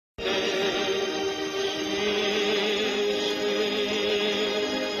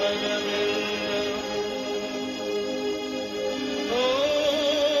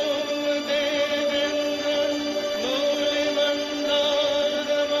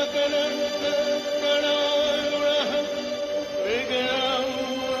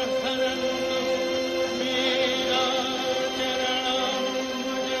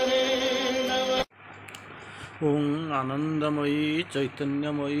On Anandamayi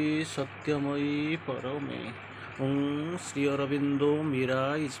चैतन्यमयी सत्यमयी Parme on Shri Aurobindo Meera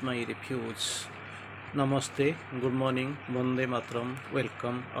is my refuge. Namaste, good morning, Vande Mataram,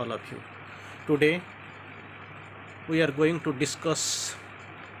 welcome all of you. Today we are going to discuss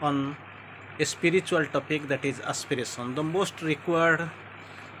on a spiritual topic, that is aspiration, the most required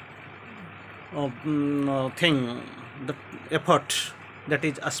thing, the effort, that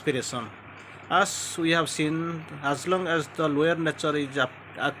is aspiration. As we have seen, as long as the lower nature is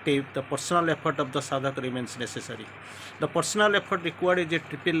active, the personal effort of the sadhak remains necessary. The personal effort required is a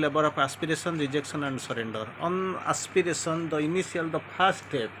triple labor of aspiration, rejection and surrender. On aspiration, the initial, the first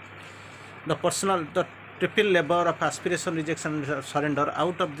step, the triple labor of aspiration, rejection and surrender.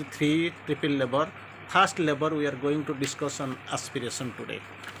 Out of the three triple labor, first labor we are going to discuss on aspiration today.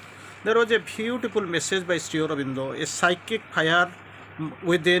 There was a beautiful message by Sri Aurobindo: a psychic fire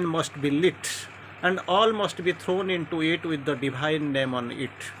within must be lit, and all must be thrown into it with the divine name on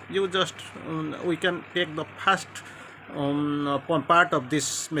it. You just we can take the first part of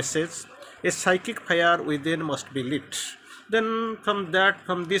this message: a psychic fire within must be lit. Then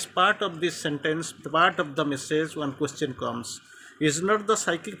from this part of this sentence, the part of the message, one question comes: is not the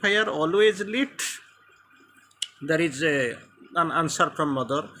psychic fire always lit? There is an answer from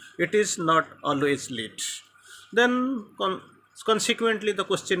mother: it is not always lit. Then consequently the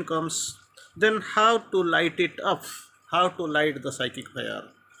question comes, then how to light it up, how to light the psychic fire?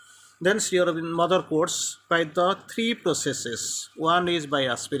 Then Sri Aurobindo mother quotes by the three processes. One is by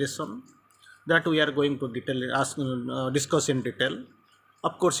aspiration, that we are going to discuss in detail,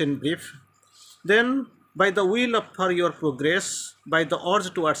 of course in brief. Then by the will of for your progress, by the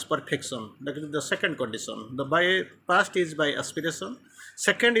urge towards perfection, that is the second condition. The first is by aspiration,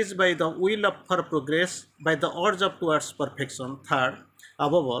 second is by the will of for progress, by the urge of towards perfection. Third,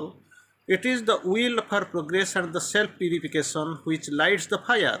 above all, it is the will for progress and the self purification which lights the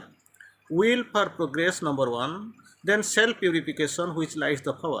fire. Will for progress, number one, then self purification which lights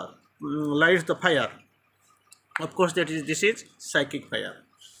the fire. Of course, this is psychic fire.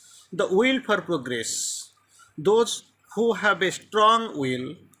 The will for progress: those who have a strong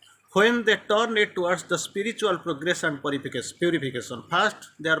will, when they turn it towards the spiritual progress and purification, first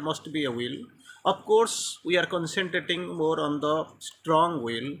there must be a will. Of course, we are concentrating more on the strong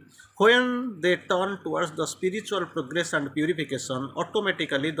will. When they turn towards the spiritual progress and purification,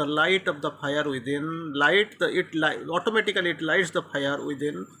 automatically the light of the fire within automatically it lights the fire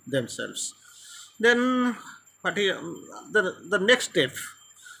within themselves. Then the next step: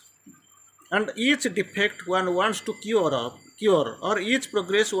 and each defect one wants to cure, or each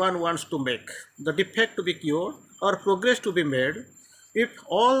progress one wants to make. The defect to be cured or progress to be made. If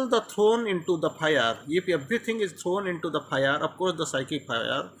all the thrown into the fire, if everything is thrown into the fire, of course the psychic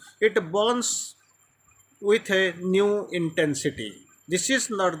fire, it burns with a new intensity. This is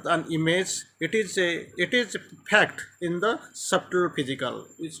not an image, it is a fact in the subtle physical.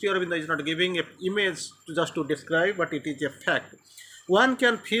 Sri Aurobindo is not giving an image just to describe, but it is a fact. One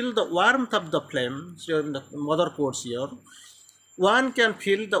can feel the warmth of the flame. The mother quotes here: one can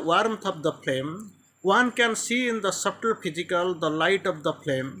feel the warmth of the flame, one can see in the subtle physical the light of the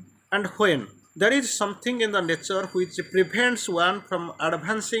flame, and when there is something in the nature which prevents one from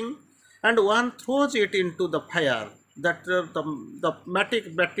advancing and one throws it into the fire, that the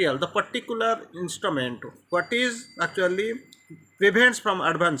material, the particular instrument, what is actually prevents from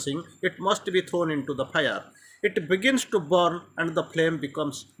advancing, it must be thrown into the fire. It begins to burn and the flame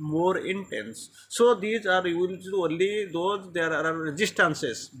becomes more intense. So these are usually those, there are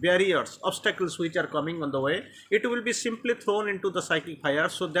resistances, barriers, obstacles which are coming on the way. It will be simply thrown into the psychic fire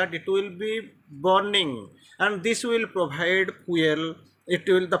so that it will be burning, and this will provide fuel.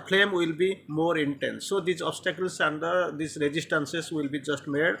 The flame will be more intense. So these obstacles and these resistances will be just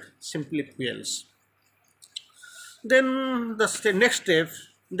made simply fuels. Then the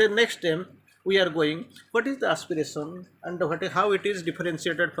next step we are going, what is the aspiration and how it is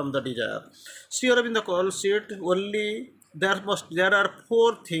differentiated from the desire. Sri Aurobindo calls it only, there are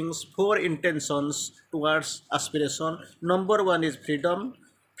four intentions towards aspiration. Number one is freedom.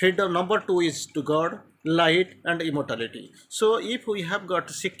 Number two is to God, light and immortality. So if we have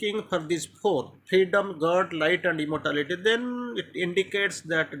got seeking for these four, freedom, God, light and immortality, then it indicates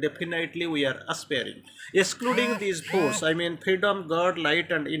that definitely we are aspiring. Excluding these four, I mean freedom, God,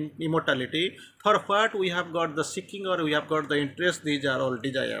 light and immortality, for what we have got the seeking or we have got the interest, these are all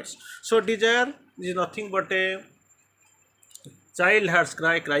desires. So desire is nothing but a child heart's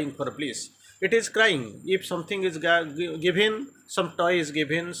crying for bliss. It is crying. If something is given, some toy is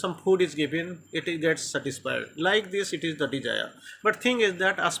given, some food is given, gets satisfied. Like this, it is the desire. But thing is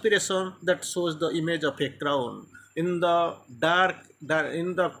that aspiration, that shows the image of a crown in the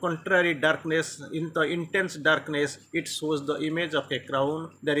in the contrary darkness, in the intense darkness, it shows the image of a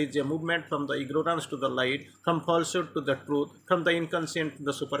crown. There is a movement from the ignorance to the light, from falsehood to the truth, from the inconscient to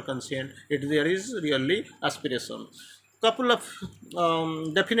the superconscient. There is really aspiration. Couple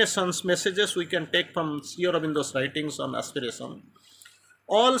of definitions, messages we can take from Aurobindo's writings on aspiration.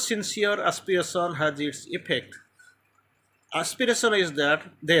 All sincere aspiration has its effect. Aspiration is that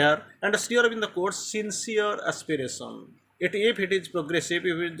there, and Sri Aurobindo quotes sincere aspiration. If it is progressive,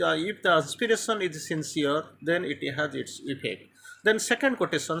 if the aspiration is sincere, then it has its effect. Then second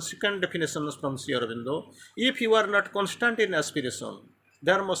quotation, second definition is from Sri Aurobindo. If you are not constant in aspiration,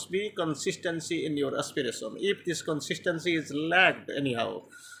 there must be consistency in your aspiration. If this consistency is lacked anyhow,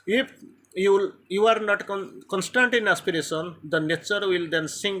 if you are not constant in aspiration, the nature will then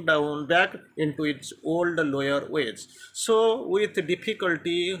sink down back into its old lower ways. So with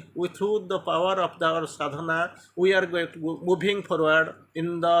difficulty, through the power of our sadhana, we are moving forward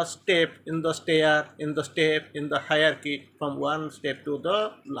in the step, in the stair, in the step, in the hierarchy, from one step to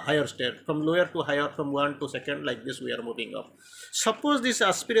the higher step, from lower to higher, from one to second, like this we are moving up. Suppose this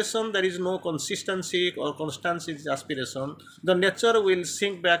aspiration, there is no consistency or constancy in aspiration, the nature will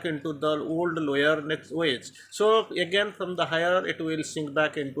sink back into the old lower ways. So again, from the higher, it will sink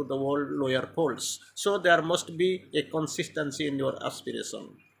back into the old lower folds. So there must be a consistency in your aspiration.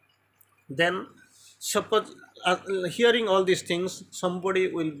 Then suppose hearing all these things, somebody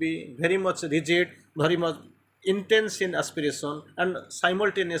will be very much rigid, very much intense in aspiration, and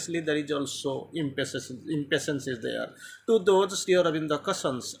simultaneously there is also impatience is there. To those, Sri Aurobindo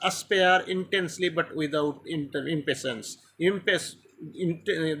cautions, aspire intensely but without impatience.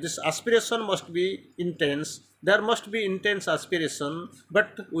 This aspiration must be intense. There must be intense aspiration,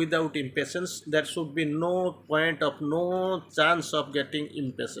 but without impatience. There should be no chance of getting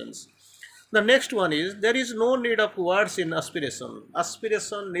impatience. The next one is, there is no need of words in aspiration.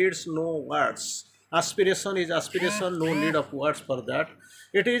 Aspiration needs no words. Aspiration is aspiration, no need of words for that.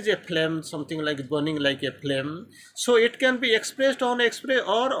 It is a flame, something like burning like a flame. So it can be expressed or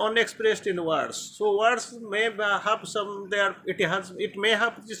unexpressed in words. So words may have some there. It may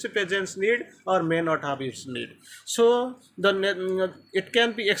have this presence need or may not have its need. So it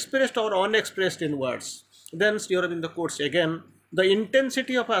can be expressed or unexpressed in words. Then Sri Aurobindo quotes again, the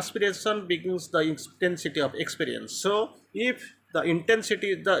intensity of aspiration begins the intensity of experience. So if the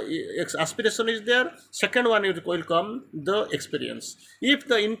intensity, the aspiration is there, second one will come the experience. If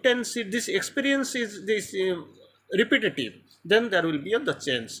the intensity, this experience is repetitive, then there will be the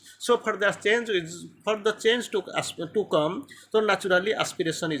change. So for the change to come, so naturally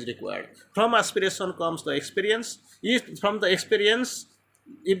aspiration is required. From aspiration comes the experience. From the experience,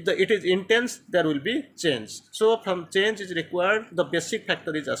 if it is intense, there will be change. So from change is required, the basic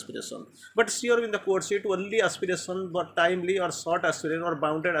factor is aspiration. But here in the quotes, it only aspiration, but timely or short aspiration or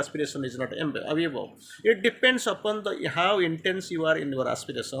bounded aspiration is not available. It depends upon how intense you are in your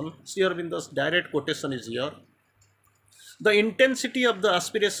aspiration. Here in the direct quotation is here. The intensity of the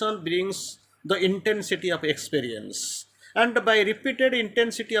aspiration brings the intensity of experience, and by repeated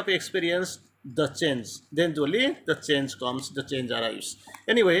intensity of experience, the change, then only the change comes, the change arrives.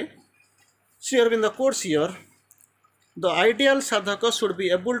 Anyway, here in the course here, the ideal sadhaka should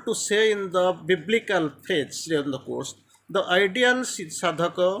be able to say in the biblical phrase here in the course, the ideal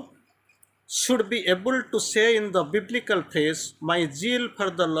sadhaka should be able to say in the biblical phrase, my zeal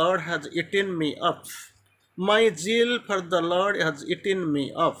for the Lord has eaten me up. My zeal for the Lord has eaten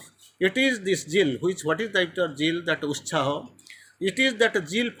me up. It is this zeal, what is that zeal? That utshaha. It is that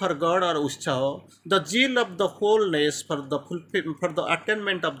zeal for God or utshaha, the zeal of the wholeness for the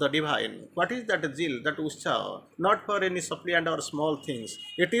attainment of the divine. What is that zeal? That utshaha, not for any suppliant or small things.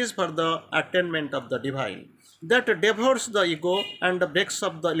 It is for the attainment of the divine. That devours the ego and breaks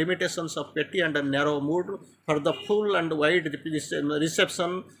up the limitations of petty and narrow mood for the full and wide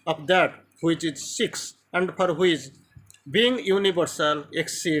reception of that which it seeks, and for which being universal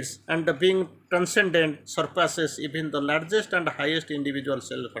exceeds, and being transcendent surpasses even the largest and highest individual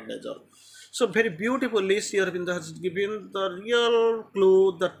self and nature. So very beautifully, Sri Aurobindo has given the real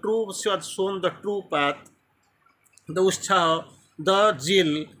clue, the true, she has shown the true path, the utshaha, the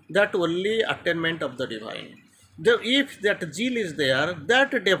zeal, that only attainment of the divine. If that zeal is there,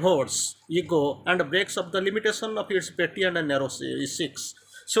 that devours ego and breaks up the limitation of its petty and narrow seeks.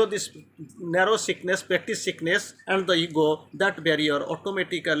 So this narrow sickness, petty sickness and the ego, that barrier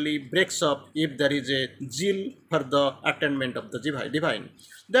automatically breaks up if there is a zeal for the attainment of the divine.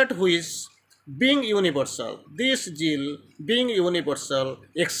 That which Being universal, this zeal, being universal,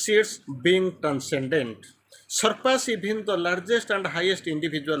 exceeds being transcendent, surpass even the largest and highest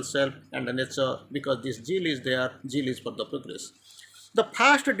individual self and nature, because this zeal is there, zeal is for the progress. The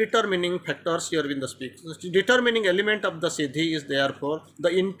first determining factors here in the speak, determining element of the siddhi is therefore the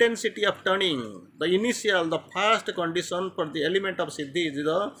intensity of turning. The initial, the first condition for the element of siddhi is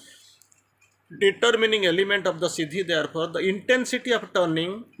the determining element of the siddhi, therefore the intensity of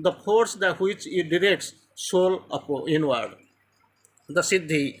turning, the force that which it directs soul inward. The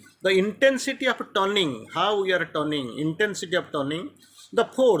siddhi, the intensity of turning, how we are turning, intensity of turning, the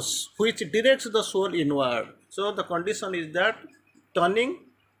force which directs the soul inward. So the condition is that turning,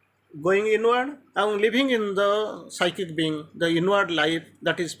 going inward and living in the psychic being, the inward life,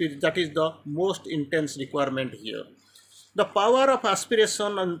 that is the most intense requirement here. The power of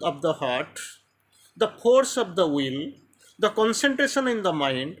aspiration of the heart, the force of the will, the concentration in the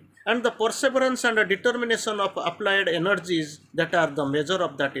mind, and the perseverance and the determination of applied energies that are the measure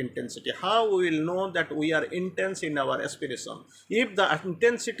of that intensity. How we will know that we are intense in our aspiration? If the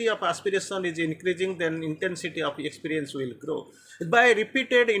intensity of aspiration is increasing, then intensity of experience will grow. By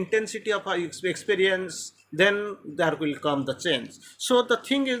repeated intensity of experience, then there will come the change. So the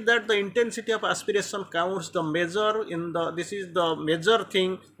thing is that the intensity of aspiration counts the measure in the, this is the major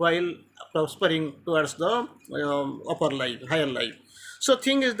thing while prospering towards the upper life, higher life. So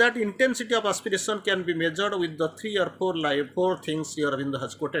thing is that intensity of aspiration can be measured with the four things here Aurobindo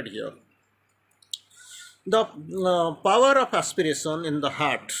has quoted here. The power of aspiration in the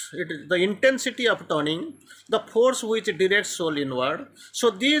heart, it is the intensity of turning, the force which directs soul inward. So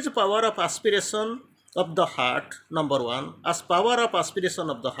these power of aspiration of the heart, number one, as power of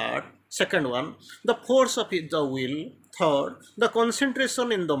aspiration of the heart. Second one, the force of the will. Third, the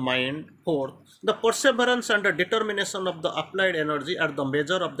concentration in the mind. Fourth, the perseverance and the determination of the applied energy are the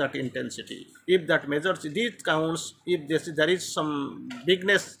measure of that intensity. If that measures, these counts, if there is some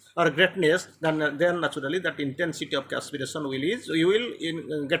bigness or greatness, then naturally that intensity of aspiration will is, you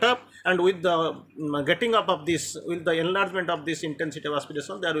will get up, and with the getting up of this, with the enlargement of this intensity of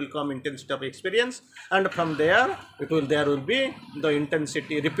aspiration, there will come intensity of experience, and from there there will be the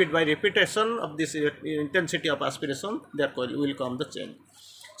intensity, repeat by repetition of this intensity of aspiration, therefore will come the change.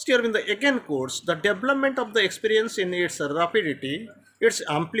 Still in the again quotes, the development of the experience in its rapidity, its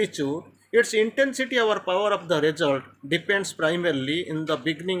amplitude, its intensity or power of the result depends primarily in the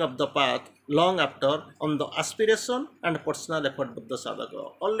beginning of the path, long after, on the aspiration and personal effort of the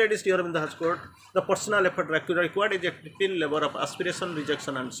sadhaka. Already Sri Aurobindo has quoted, the personal effort required is a triple labor of aspiration,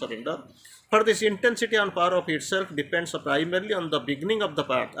 rejection and surrender. For this intensity and power of itself depends primarily on the beginning of the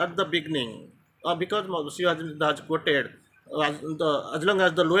path, at the beginning. Because Sri Aurobindo has quoted, as long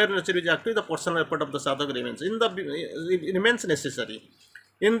as the lower nature is active, the personal effort of the sadhaka remains. It remains necessary.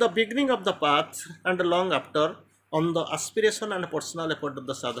 In the beginning of the path and long after, on the aspiration and personal effort of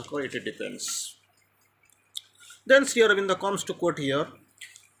the sadhaka, it depends. Then Sri Aurobindo comes to quote here,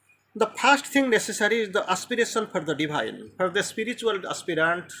 the first thing necessary is the aspiration for the divine. For the spiritual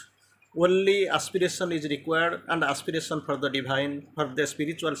aspirant, only aspiration is required, and aspiration for the divine. For the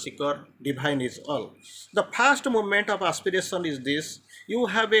spiritual seeker, divine is all. The first movement of aspiration is this: you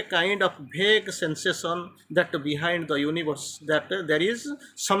have a kind of vague sensation that behind the universe, that there is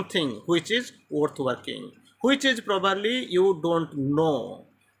something which is worth working, which is probably you don't know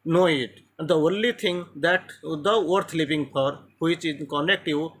it. And the only thing that the worth living for, which is connect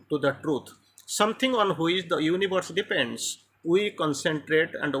you to the truth, something on which the universe depends. We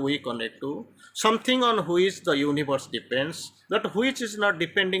concentrate and we connect to something on which the universe depends, that which is not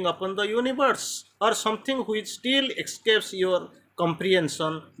depending upon the universe, or something which still escapes your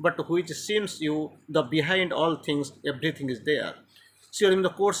comprehension, but which seems you the behind all things, everything is there. So in the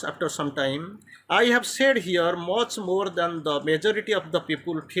course, after some time, I have said here much more than the majority of the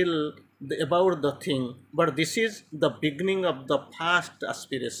people feel about the thing, but this is the beginning of the past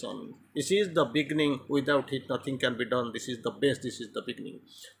aspiration. This is the beginning. Without it, nothing can be done. This is the best. This is the beginning.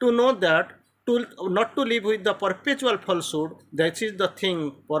 To know that, to not to live with the perpetual falsehood, that is the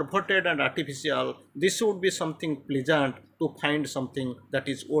thing perverted and artificial. This would be something pleasant, to find something that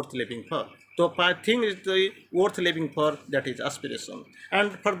is worth living for. So thing is the worth living for, that is aspiration.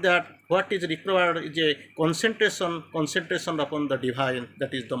 And for that, what is required is a concentration upon the divine.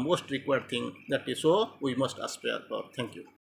 That is the most required thing. That is so we must aspire for. Thank you.